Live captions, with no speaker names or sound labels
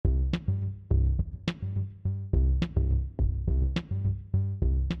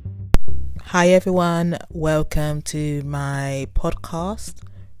Hi everyone, welcome to my podcast,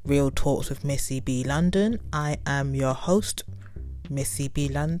 Real Talks with Missy B. London. I am your host, Missy B.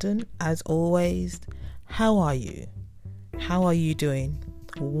 London. As always, how are you? How are you doing?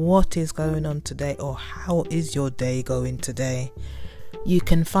 What is going on today, or how is your day going today? You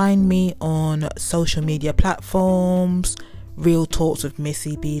can find me on social media platforms, Real Talks with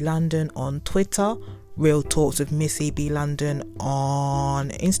Missy B. London on Twitter, Real Talks with Missy B. London on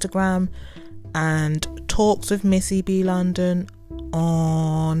Instagram, and Talks with Missy B. London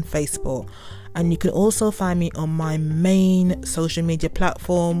on Facebook. And you can also find me on my main social media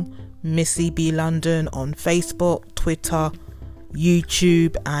platform, Missy B. London, on Facebook, Twitter,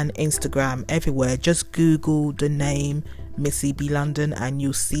 YouTube and Instagram. Everywhere, just Google the name Missy B. London and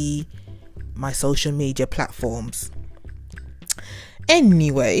you'll see my social media platforms.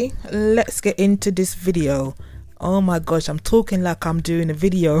 Anyway, let's get into this video. Oh my gosh, I'm talking like I'm doing a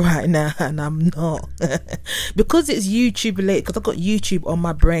video right now and I'm not. Because it's YouTube related, because I've got YouTube on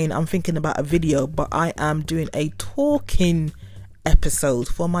my brain, I'm thinking about a video, but I am doing a talking episode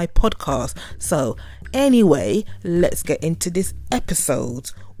for my podcast. So anyway, let's get into this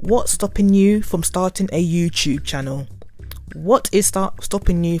episode. What's stopping you from starting a YouTube channel? What is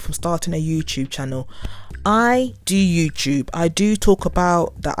stopping you from starting a YouTube channel? I do YouTube. I do talk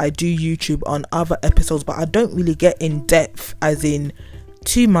about that I do YouTube on other episodes, but I don't really get in depth as in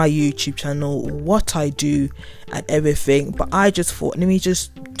to my YouTube channel, what I do and everything. But I just thought, let me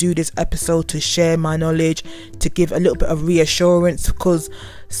just do this episode to share my knowledge, to give a little bit of reassurance, because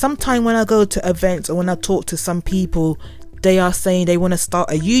sometimes when I go to events or when I talk to some people, they are saying they want to start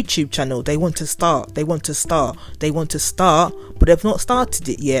a YouTube channel. They want to start, but they've not started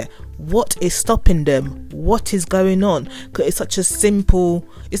it yet. What is stopping them? What is going on? Because it's such a simple,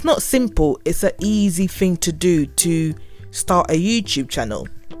 it's not simple, it's an easy thing to do, to start a YouTube channel.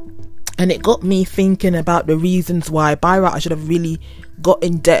 And it got me thinking about the reasons why. By right, I should have really got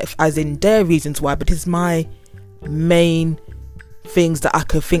in depth as in their reasons why, but it's my main things that I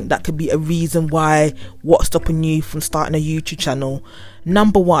could think that could be a reason why. What's stopping you from starting a YouTube channel?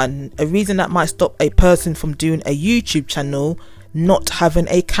 Number one, a reason that might stop a person from doing a YouTube channel: not having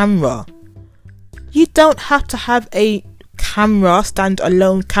a camera. You don't have to have a camera,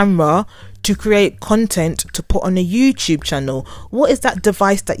 standalone camera, to create content to put on a YouTube channel. What is that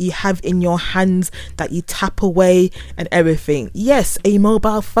device that you have in your hands that you tap away and everything? Yes, a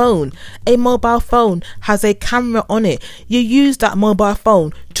mobile phone. A mobile phone has a camera on it. You use that mobile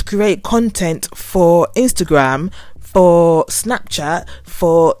phone to create content for Instagram, for Snapchat,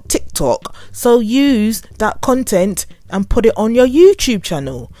 for TikTok. So use that content and put it on your YouTube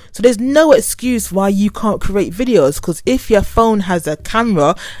channel. So there's no excuse why you can't create videos, because if your phone has a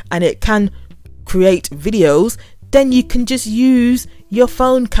camera and it can create videos, then you can just use your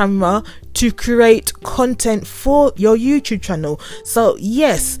phone camera to create content for your YouTube channel. So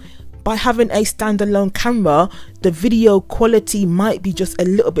yes, by having a standalone camera, the video quality might be just a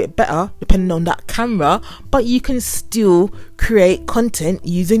little bit better depending on that camera, but you can still create content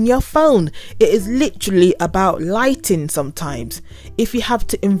using your phone. It is literally about lighting sometimes. If you have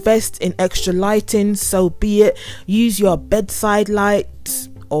to invest in extra lighting, so be it. Use your bedside light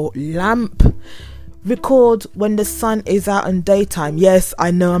or lamp. Record when the sun is out in daytime. Yes,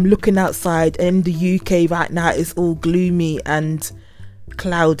 I know I'm looking outside and in the UK right now it's all gloomy and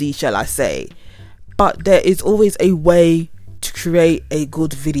cloudy, shall I say, but there is always a way to create a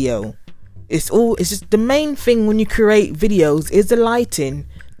good video. It's just the main thing when you create videos is the lighting.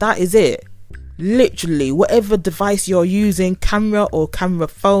 That is it. Literally, whatever device you're using, camera or camera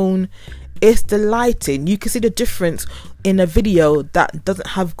phone, it's the lighting. You can see the difference in a video that doesn't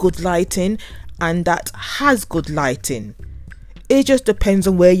have good lighting and that has good lighting. It just depends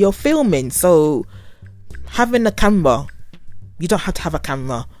on where you're filming. So having a camera, you don't have to have a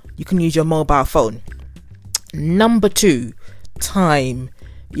camera. You can use your mobile phone. Number two, time.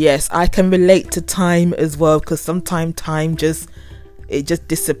 Yes, I can relate to time as well, because sometimes time just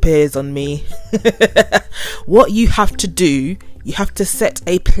disappears on me. What you have to do, you have to set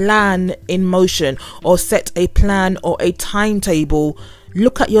a plan in motion, or set a plan or a timetable.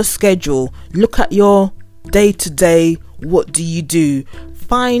 Look at your schedule. Look at your day-to-day. What do you do?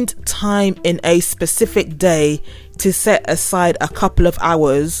 Find time in a specific day to set aside a couple of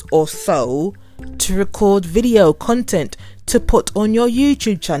hours or so to record video content to put on your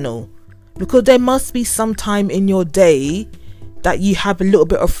YouTube channel, because there must be some time in your day that you have a little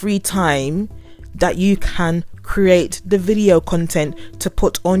bit of free time that you can create the video content to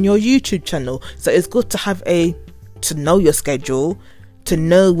put on your YouTube channel. So it's good to know your schedule, to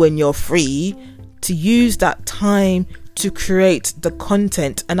know when you're free, to use that time to create the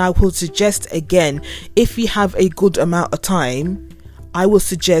content. And I will suggest again, if you have a good amount of time, I will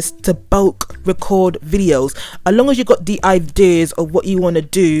suggest to bulk record videos. As long as you got the ideas of what you want to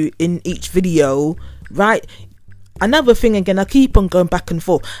do in each video, right? Another thing, again, I keep on going back and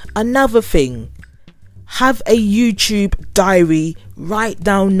forth. Another thing, have a YouTube diary. Write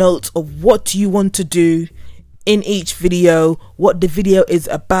down notes of what you want to do in each video, what the video is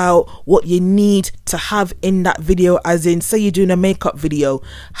about, what you need to have in that video. As in, say you're doing a makeup video,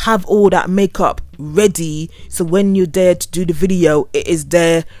 have all that makeup ready, so when you're there to do the video, it is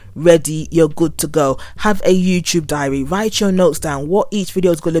there, ready, you're good to go. Have a YouTube diary. Write your notes down, what each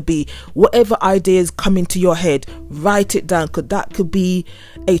video is going to be. Whatever ideas come into your head, write it down, because that could be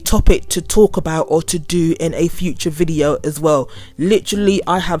a topic to talk about or to do in a future video as well. Literally,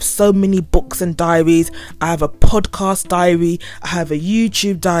 I have so many books and diaries. I have a podcast diary, I have a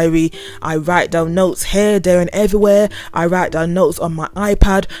YouTube diary. I write down notes here, there and everywhere. I write down notes on my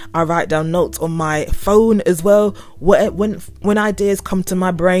iPad, I write down notes on my phone as well. When ideas come to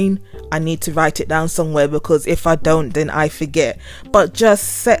my brain, I need to write it down somewhere, because if I don't, then I forget. But just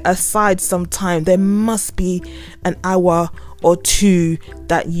set aside some time. There must be an hour or two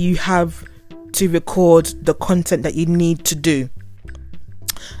that you have to record the content that you need to do.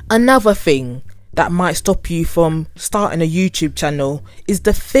 Another thing that might stop you from starting a YouTube channel is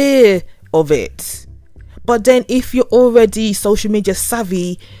the fear of it. But then if you're already social media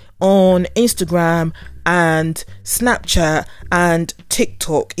savvy on Instagram and Snapchat and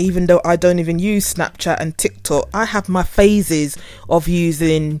TikTok, even though I don't even use Snapchat and TikTok, I have my phases of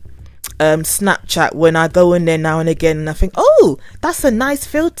using Snapchat when I go in there now and again, and I think, oh, that's a nice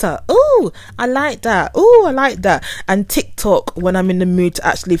filter, oh, I like that, oh, I like that. And TikTok when I'm in the mood to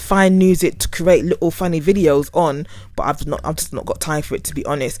actually find music to create little funny videos on, but I've just not got time for it, to be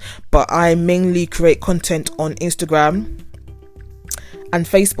honest. But I mainly create content on Instagram and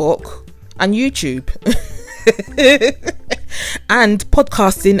Facebook and YouTube and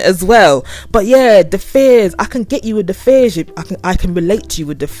podcasting as well. But yeah, the fears, I can get you with the fears. I can relate to you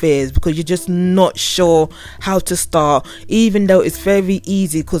with the fears, because you're just not sure how to start, even though it's very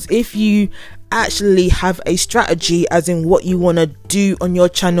easy. Because if you actually have a strategy, as in what you want to do on your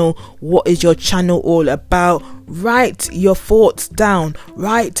channel, what is your channel all about, write your thoughts down,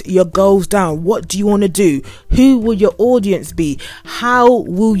 write your goals down. What do you want to do? Who will your audience be? How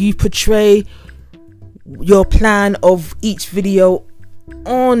will you portray your plan of each video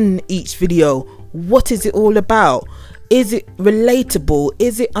on each video? What is it all about? Is it relatable?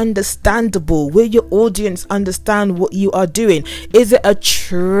 Is it understandable? Will your audience understand what you are doing? Is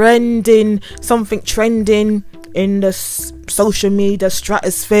it something trending in the social media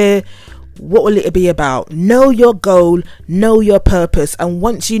stratosphere? What will it be about? Know your goal, know your purpose, and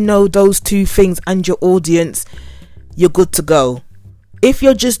once you know those two things and your audience, you're good to go. If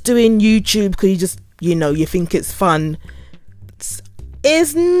you're just doing YouTube because you think it's fun,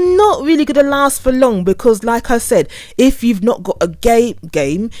 it's not really going to last for long, because like I said, if you've not got a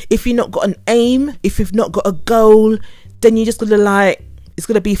game, if you've not got an aim, if you've not got a goal, then you're just going to it's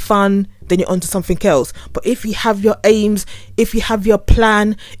going to be fun, then you're on to something else. But if you have your aims, if you have your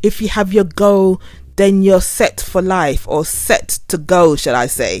plan, if you have your goal, then you're set for life, or set to go, shall I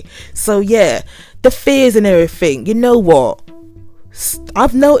say. So yeah, the fears and everything, you know what?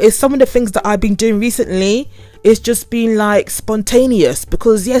 I've noticed some of the things that I've been doing recently, it's just been spontaneous,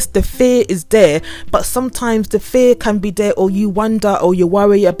 because yes, the fear is there, but sometimes the fear can be there, or you wonder, or you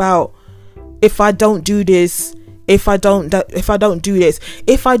worry about, if I don't do this, if I don't do this,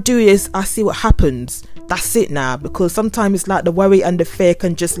 if I do this, I see what happens. That's it now. Because sometimes it's the worry and the fear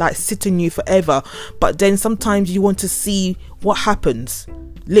can just sit in you forever, but then sometimes you want to see what happens.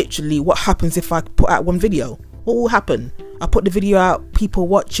 Literally, what happens if I put out one video? What will happen? I put the video out, people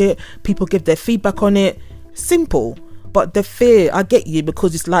watch it, people give their feedback on it. Simple. But the fear, I get you,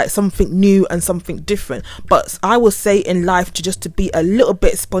 because it's something new and something different. But I will say in life to be a little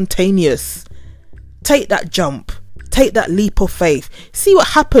bit spontaneous. Take that jump, take that leap of faith, see what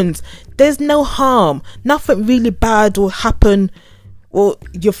happens. There's no harm, nothing really bad will happen. Or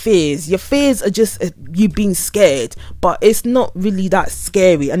your fears are just you being scared, but it's not really that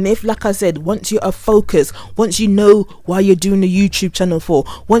scary. And if, like I said, once you are focused, once you know why you're doing the YouTube channel for,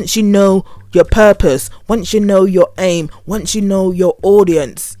 once you know your purpose, once you know your aim, once you know your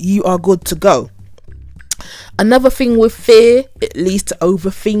audience, you are good to go. Another thing with fear, it leads to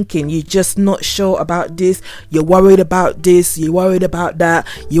overthinking. You're just not sure about this. You're worried about this. You're worried about that.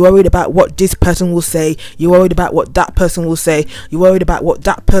 You're worried about what this person will say. You're worried about what that person will say. You're worried about what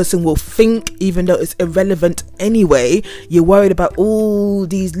that person will think, even though it's irrelevant anyway. You're worried about all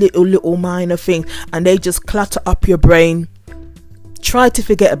these little minor things, and they just clutter up your brain. Try to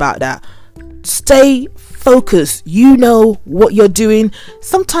forget about that. Stay focused. You know what you're doing.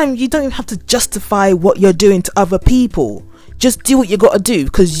 Sometimes you don't even have to justify what you're doing to other people. Just do what you got to do,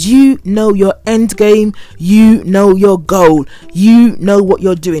 because you know your end game. You know your goal. You know what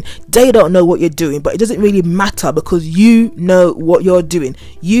you're doing. They don't know what you're doing, but it doesn't really matter, because you know what you're doing.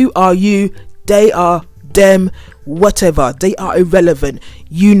 You are you. They are them. Whatever. They are irrelevant.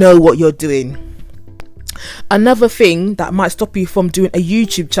 You know what you're doing. Another thing that might stop you from doing a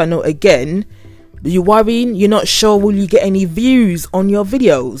YouTube channel again, you're worrying, you're not sure will you get any views on your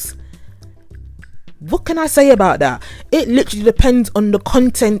videos. What can I say about that? It literally depends on the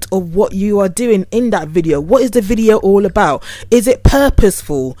content of what you are doing in that video. What is the video all about? Is it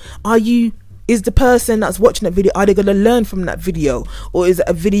purposeful? Is the person that's watching that video, are they going to learn from that video? Or is it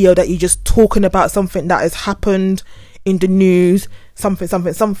a video that you're just talking about something that has happened in the news,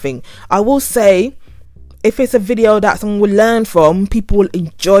 something? I will say, if it's a video that someone will learn from, people will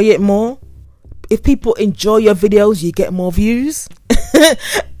enjoy it more. If people enjoy your videos, you get more views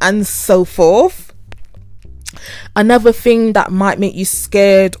and so forth. Another thing that might make you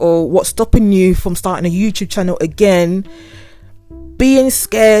scared, or what's stopping you from starting a YouTube channel again, being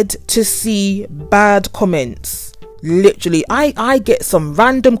scared to see bad comments. Literally, I get some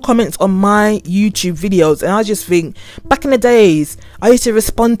random comments on my YouTube videos, and I just think, back in the days I used to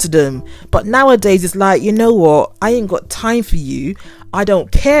respond to them, but nowadays it's like, you know what, I ain't got time for you. I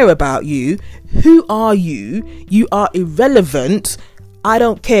don't care about you. Who are you? You are irrelevant. I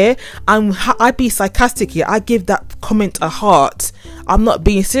don't care. I be sarcastic here. I give that comment a heart. I'm not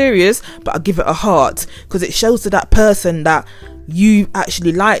being serious, but I give it a heart, because it shows to that person that you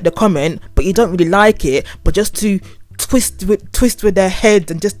actually like the comment, but you don't really like it, but just to twist with their head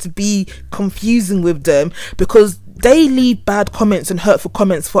and just to be confusing with them, because they leave bad comments and hurtful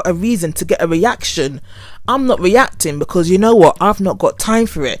comments for a reason, to get a reaction. I'm not reacting, because you know what, I've not got time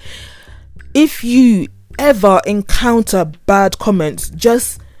for it. If you ever encounter bad comments,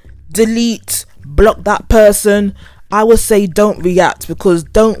 just delete, block that person. I would say don't react, because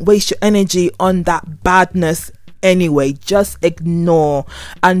don't waste your energy on that badness anyway. Just ignore,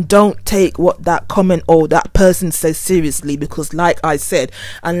 and don't take what that comment or that person says seriously, because like I said,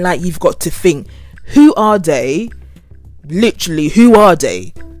 and like you've got to think, who are they? Literally, who are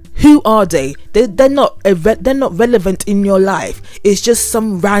they? They're not relevant in your life. It's just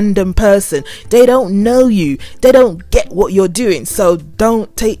some random person. They don't know you. They don't get what you're doing. So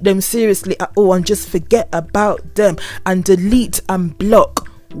don't take them seriously at all, and just forget about them and delete and block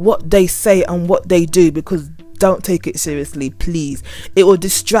what they say and what they do, because don't take it seriously, please. It will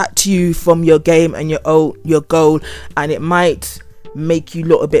distract you from your game and your goal, and it might make you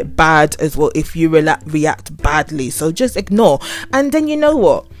look a bit bad as well if you react badly. So just ignore. And then, you know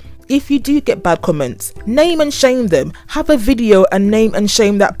what, if you do get bad comments, name and shame them. Have a video and name and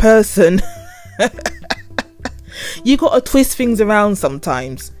shame that person. You gotta twist things around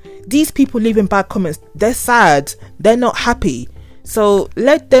sometimes. These people leaving bad comments, they're sad, they're not happy. So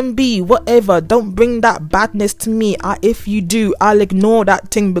let them be, whatever. Don't bring that badness to me. If you do, I'll ignore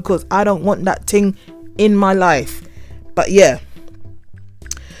that thing, because I don't want that thing in my life. But yeah,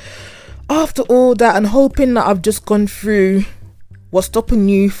 after all that, and hoping that I've just gone through what's stopping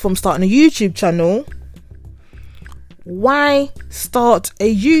you from starting a YouTube channel, why start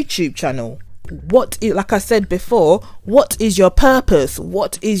a YouTube channel? Like I said before, what is your purpose?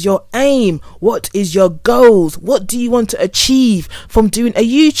 What is your aim? What is your goals? What do you want to achieve from doing a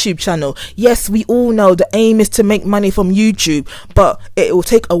YouTube channel? Yes, we all know the aim is to make money from YouTube, but it will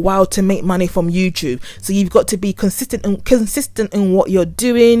take a while to make money from YouTube. So you've got to be consistent in what you're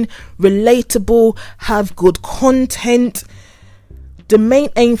doing, relatable, have good content. The main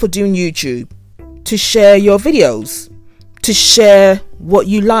aim for doing YouTube, to share your videos, to share what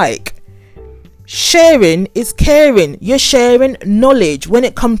you like. Sharing is caring. You're sharing knowledge. When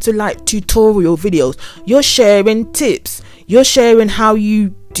it comes to like tutorial videos, you're sharing tips. You're sharing how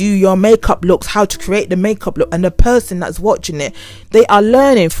you do your makeup looks, how to create the makeup look, and the person that's watching it, they are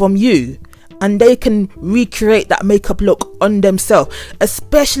learning from you, and they can recreate that makeup look on themselves.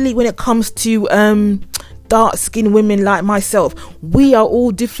 Especially when it comes to dark skinned women like myself. We are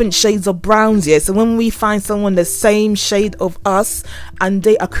all different shades of browns here. So when we find someone the same shade of us, and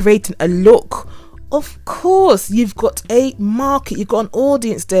they are creating a look Of course, you've got a market, you've got an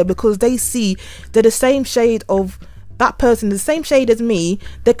audience there, because they see they're the same shade of that person, the same shade as me.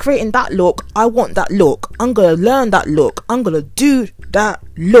 They're creating that look. I want that look. I'm gonna learn that look. I'm gonna do that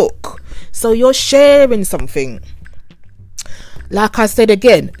look. So you're sharing something. Like I said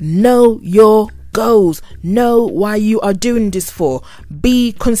again, know your goals. Know why you are doing this for.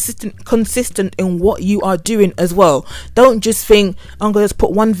 Be consistent in what you are doing as well. Don't just think, I'm going to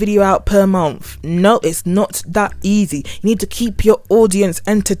put one video out per month. No, it's not that easy. You need to keep your audience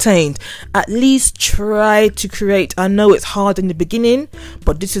entertained. At least try to create. I know it's hard in the beginning,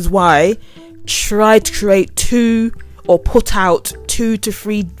 but this is why. Try to create 2 or put out 2 to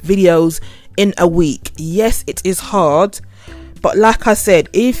 3 videos in a week. Yes, it is hard, but like I said,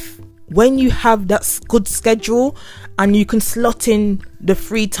 when you have that good schedule and you can slot in the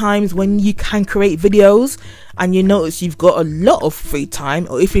free times when you can create videos, and you notice you've got a lot of free time,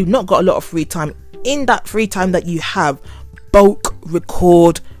 or if you've not got a lot of free time, in that free time that you have, bulk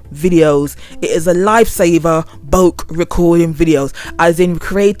record videos. It is a lifesaver, bulk recording videos, as in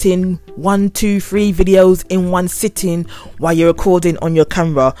creating 1, 2, 3 videos in one sitting while you're recording on your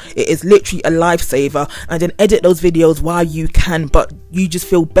camera. It is literally a lifesaver. And then edit those videos while you can, but you just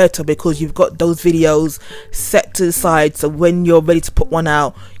feel better because you've got those videos set to the side, so when you're ready to put one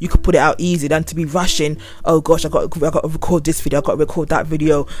out, you can put it out easy than to be rushing. Oh gosh, I got to record this video, I got to record that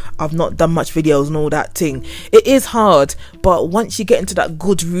video, I've not done much videos and all that thing. It is hard, but once you get into that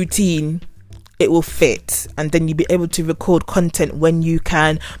good routine, it will fit, and then you'll be able to record content when you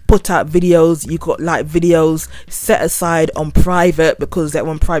can put out videos. You got like videos set aside on private, because they're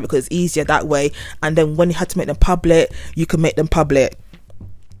on private because it's easier that way, and then when you have to make them public, you can make them public.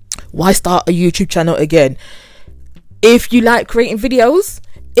 Why start a YouTube channel again? If you like creating videos,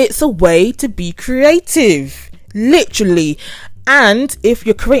 it's a way to be creative, literally. And if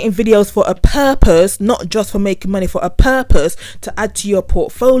you're creating videos for a purpose, not just for making money, for a purpose to add to your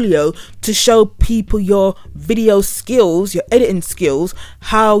portfolio, to show people your video skills, your editing skills,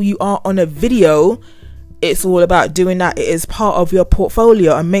 how you are on a video, it's all about doing that. It is part of your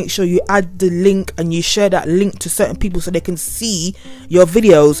portfolio, and make sure you add the link and you share that link to certain people so they can see your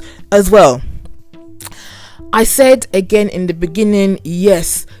videos as well. I said again in the beginning,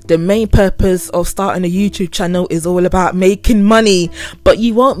 yes, the main purpose of starting a YouTube channel is all about making money, but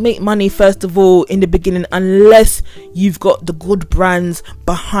you won't make money first of all in the beginning unless you've got the good brands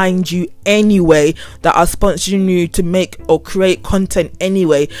behind you anyway, that are sponsoring you to make or create content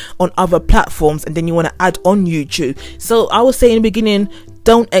anyway on other platforms, and then you want to add on YouTube. So I would say in the beginning,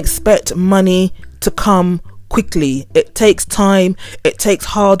 don't expect money to come quickly. It takes time, it takes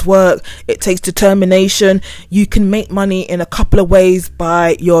hard work, it takes determination. You can make money in a couple of ways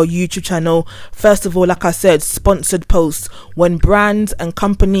by your YouTube channel. First of all, like I said, sponsored posts, when brands and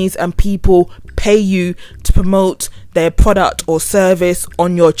companies and people pay you to promote their product or service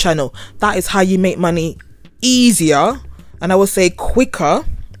on your channel. That is how you make money easier, and I would say quicker,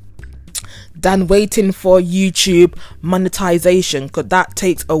 than waiting for YouTube monetization, because that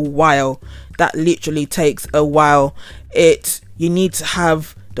takes a while. That literally takes a while. You need to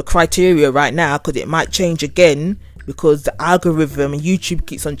have the criteria right now, because it might change again, because the algorithm and YouTube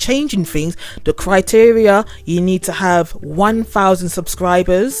keeps on changing things. The criteria, you need to have 1,000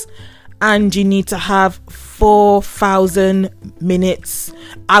 subscribers, and you need to have 4,000 minutes,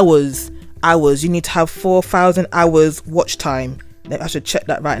 hours. You need to have 4,000 hours watch time. I should check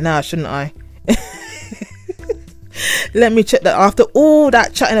that right now, shouldn't I? Let me check that. After all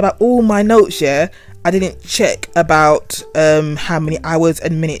that chatting about all my notes, yeah, I didn't check about how many hours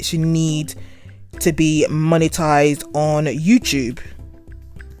and minutes you need to be monetized on YouTube.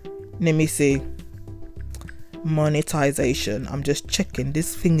 Let me see. Monetization. I'm just checking.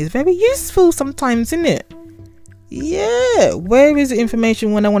 This thing is very useful sometimes, isn't it? Yeah. Where is the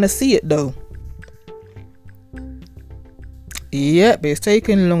information when I want to see it though? Yep, it's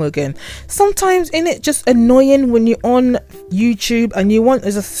taking long again. Sometimes isn't it just annoying when you're on YouTube and you want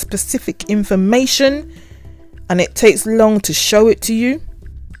a specific information and it takes long to show it to you?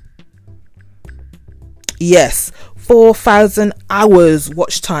 Yes, 4,000 hours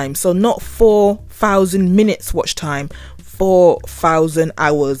watch time. So not 4,000 minutes watch time, 4,000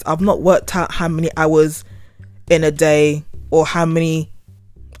 hours. I've not worked out how many hours in a day, or how many,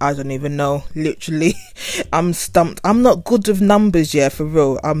 I don't even know, literally. I'm stumped. I'm not good with numbers, yeah, for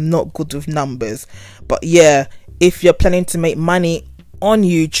real. I'm not good with numbers. But yeah, if you're planning to make money on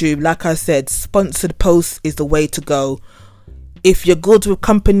YouTube, like I said, sponsored posts is the way to go. If you're good with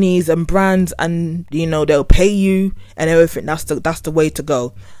companies and brands, and you know they'll pay you and everything, that's the way to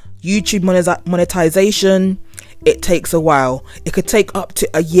go. YouTube monetization it takes a while. It could take up to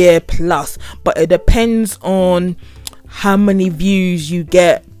a year plus, but it depends on how many views you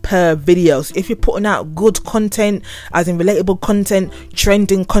get per video. So if you're putting out good content, as in relatable content,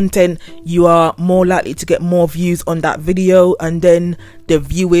 trending content, you are more likely to get more views on that video, and then the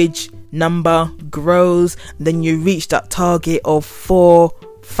viewage number grows. Then you reach that target of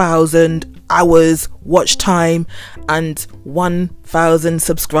 4,000 hours watch time and 1,000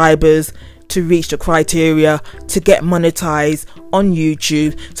 subscribers to reach the criteria to get monetized on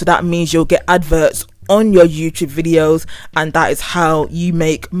YouTube. So that means you'll get adverts on your YouTube videos, and that is how you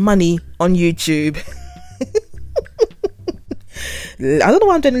make money on YouTube. I don't know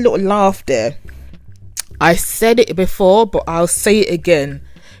why I'm doing a little laugh there. I said it before, but I'll say it again.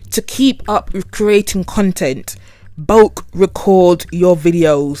 To keep up with creating content, bulk record your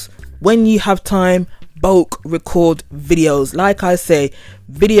videos. When you have time, bulk record videos. Like I say,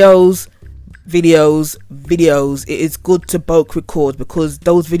 videos. It is good to bulk record, because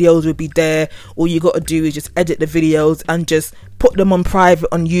those videos will be there. All you got to do is just edit the videos and just put them on private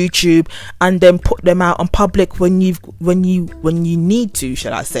on YouTube, and then put them out on public when you need to,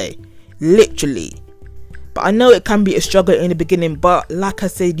 shall I say, literally. But I know it can be a struggle in the beginning, but like I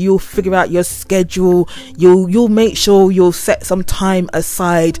said, you'll figure out your schedule. You'll make sure you'll set some time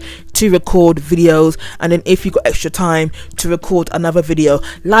aside to record videos, and then if you got extra time, to record another video.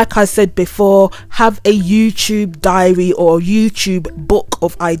 Like I said before, have a YouTube diary or a YouTube book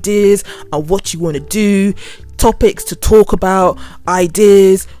of ideas and what you want to do, topics to talk about,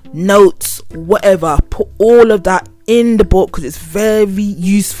 ideas, notes, whatever. Put all of that in the book, because it's very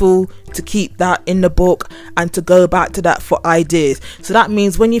useful to keep that in the book and to go back to that for ideas. So that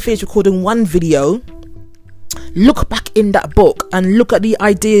means when you finish recording one video, look back in that book and look at the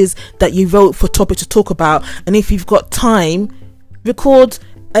ideas that you wrote for topic to talk about, and if you've got time, record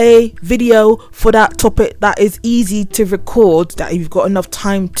a video for that topic that is easy to record, that you've got enough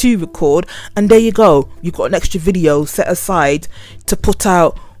time to record, and there you go, you've got an extra video set aside to put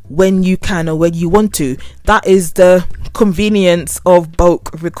out when you can or when you want to. That is the convenience of bulk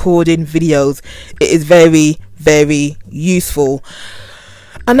recording videos. It is very, very useful.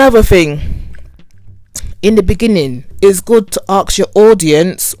 Another thing, in the beginning, it's good to ask your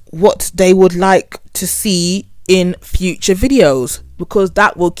audience what they would like to see in future videos, because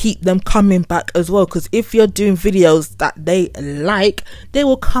that will keep them coming back as well. Because if you're doing videos that they like, they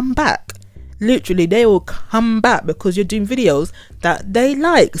will come back. Literally, they will come back because you're doing videos that they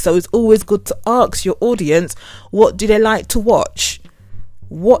like. So it's always good to ask your audience, what do they like to watch?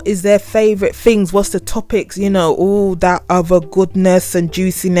 What is their favorite things? What's the topics? You know, all that other goodness and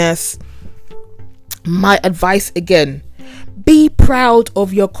juiciness. My advice again, be proud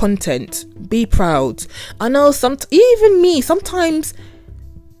of your content. Be proud. I know even me, sometimes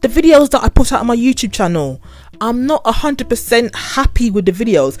the videos that I put out on my YouTube channel, I'm not 100% happy with the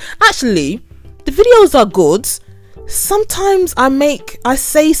videos. Actually, the videos are good. Sometimes I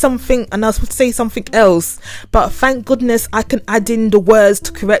say something and I was supposed to say something else, but thank goodness I can add in the words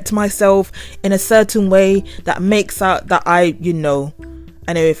to correct myself in a certain way that makes out that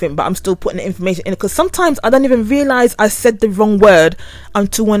and everything, but I'm still putting the information in, because sometimes I don't even realize I said the wrong word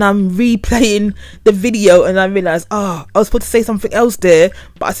until when I'm replaying the video and I realize, I was supposed to say something else there,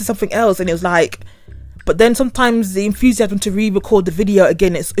 but I said something else, and it was like, but then sometimes the enthusiasm to re-record the video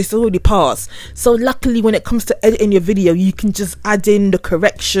again, it's already passed. So luckily, when it comes to editing your video, you can just add in the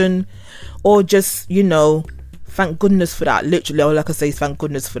correction, or just, thank goodness for that. Literally, all I can say is thank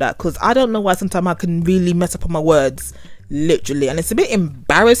goodness for that, because I don't know why sometimes I can really mess up on my words, literally, and it's a bit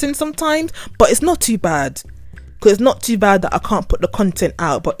embarrassing sometimes, but it's not too bad, because it's not too bad that I can't put the content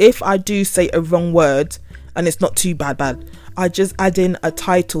out. But if I do say a wrong word, and it's not too bad, I just add in a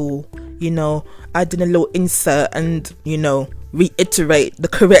title, add in a little insert, and reiterate the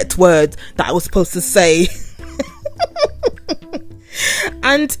correct word that I was supposed to say.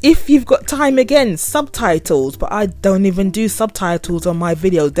 And if you've got time, again, subtitles, but I don't even do subtitles on my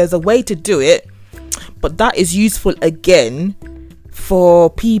videos. There's a way to do it, but that is useful again for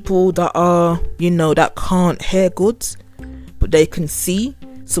people that are, that can't hear good, but they can see.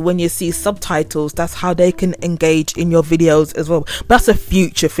 So when you see subtitles, that's how they can engage in your videos as well. But that's a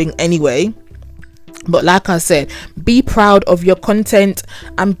future thing anyway. But like I said, be proud of your content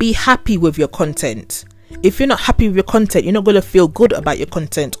and be happy with your content. If you're not happy with your content, you're not going to feel good about your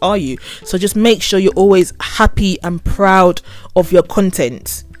content, are you? So just make sure you're always happy and proud of your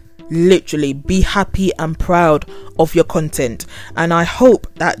content. Literally, be happy and proud of your content. And I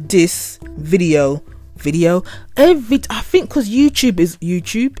hope that this video I think because YouTube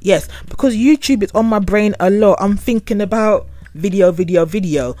is on my brain a lot. I'm thinking about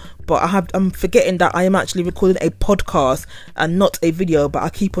video. But I'm forgetting that I am actually recording a podcast and not a video, but I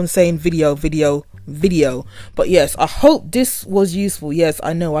keep on saying video. But yes, I hope this was useful. Yes,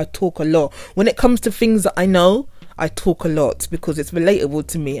 I know I talk a lot. When it comes to things that I know, I talk a lot because it's relatable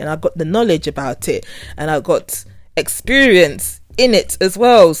to me and I got the knowledge about it and I got experience in it as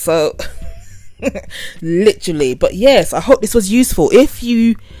well. So literally. But yes, I hope this was useful. If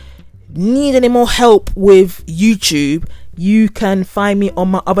you need any more help with YouTube, you can find me on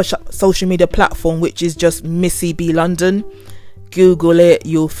my other social media platform, which is just Missy B London. Google it,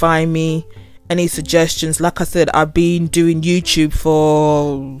 you'll find me. Any suggestions? Like I said, I've been doing YouTube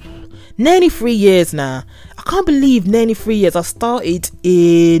for nearly 3 years now. I can't believe nearly 3 years. I started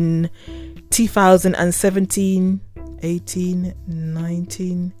in 2017, 18,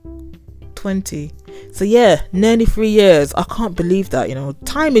 19, 20. So yeah, nearly 3 years. I can't believe that, you know.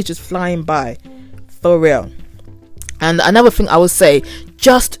 Time is just flying by, for real. And another thing I would say,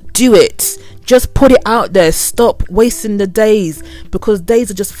 just do it. Just put it out there. Stop wasting the days, because days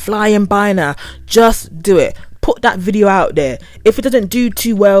are just flying by now. Just do it. Put that video out there. If it doesn't do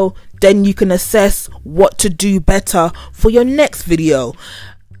too well, then you can assess what to do better for your next video.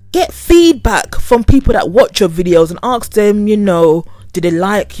 Get feedback from people that watch your videos and ask them, you know, did they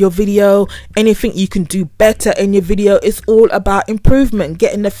like your video? Anything you can do better in your video. It's all about improvement,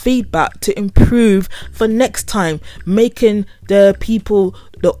 getting the feedback to improve for next time, making the people,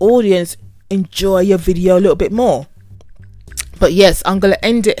 the audience, enjoy your video a little bit more. But yes, I'm gonna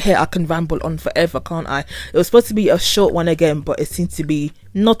end it here. I can ramble on forever, can't I? It was supposed to be a short one again, but it seems to be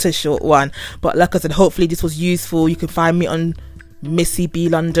not a short one. But like I said, hopefully this was useful. You can find me on Missy B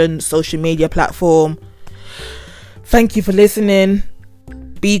London social media platform. Thank you for listening.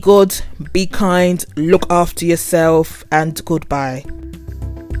 Be good, be kind, look after yourself, and goodbye.